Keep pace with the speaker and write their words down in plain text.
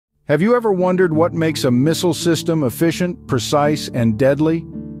Have you ever wondered what makes a missile system efficient, precise, and deadly?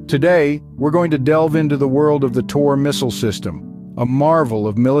 Today, we're going to delve into the world of the Tor Missile System, a marvel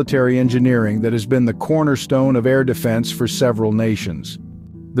of military engineering that has been the cornerstone of air defense for several nations.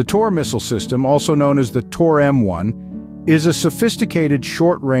 The Tor Missile System, also known as the Tor M1, is a sophisticated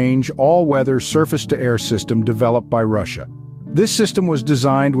short-range, all-weather surface-to-air system developed by Russia. This system was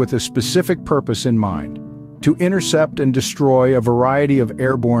designed with a specific purpose in mind: to intercept and destroy a variety of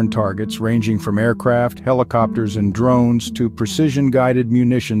airborne targets ranging from aircraft, helicopters, and drones to precision-guided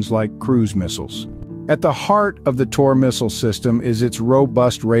munitions like cruise missiles. At the heart of the Tor Missile System is its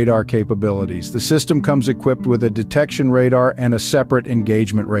robust radar capabilities. The system comes equipped with a detection radar and a separate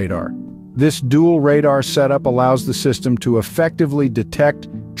engagement radar. This dual radar setup allows the system to effectively detect,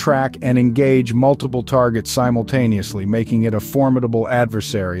 track, and engage multiple targets simultaneously, making it a formidable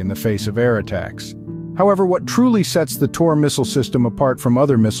adversary in the face of air attacks. However, what truly sets the Tor Missile System apart from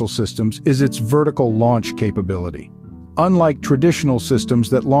other missile systems is its vertical launch capability. Unlike traditional systems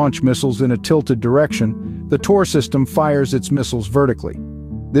that launch missiles in a tilted direction, the Tor system fires its missiles vertically.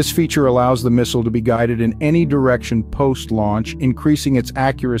 This feature allows the missile to be guided in any direction post-launch, increasing its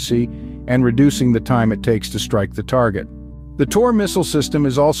accuracy and reducing the time it takes to strike the target. The Tor Missile System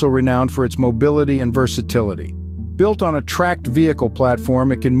is also renowned for its mobility and versatility. Built on a tracked vehicle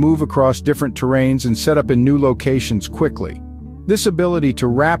platform, it can move across different terrains and set up in new locations quickly. This ability to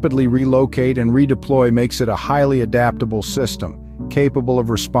rapidly relocate and redeploy makes it a highly adaptable system, capable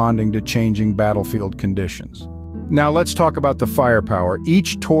of responding to changing battlefield conditions. Now let's talk about the firepower.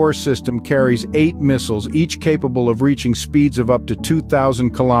 Each Tor system carries 8 missiles, each capable of reaching speeds of up to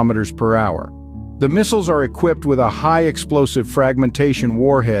 2,000 kilometers per hour. The missiles are equipped with a high-explosive fragmentation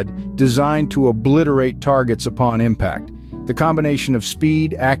warhead designed to obliterate targets upon impact. The combination of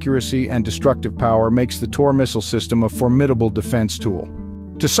speed, accuracy, and destructive power makes the Tor Missile System a formidable defense tool.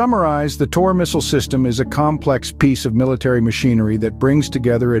 To summarize, the Tor Missile System is a complex piece of military machinery that brings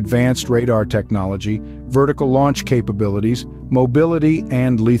together advanced radar technology, vertical launch capabilities, mobility,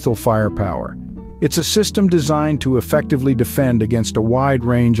 and lethal firepower. It's a system designed to effectively defend against a wide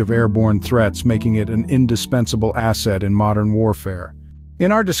range of airborne threats, making it an indispensable asset in modern warfare.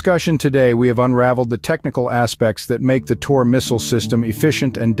 In our discussion today, we have unraveled the technical aspects that make the Tor Missile System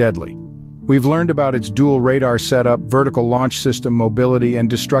efficient and deadly. We've learned about its dual radar setup, vertical launch system mobility, and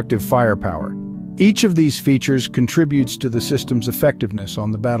destructive firepower. Each of these features contributes to the system's effectiveness on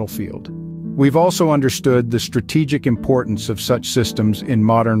the battlefield. We've also understood the strategic importance of such systems in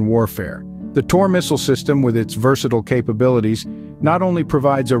modern warfare. The Tor Missile System, with its versatile capabilities, not only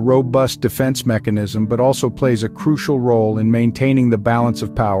provides a robust defense mechanism but also plays a crucial role in maintaining the balance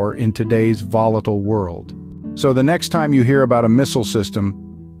of power in today's volatile world. So the next time you hear about a missile system,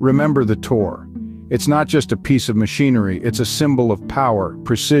 remember the Tor. It's not just a piece of machinery, it's a symbol of power,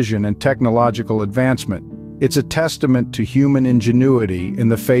 precision, and technological advancement. It's a testament to human ingenuity in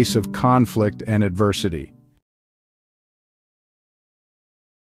the face of conflict and adversity.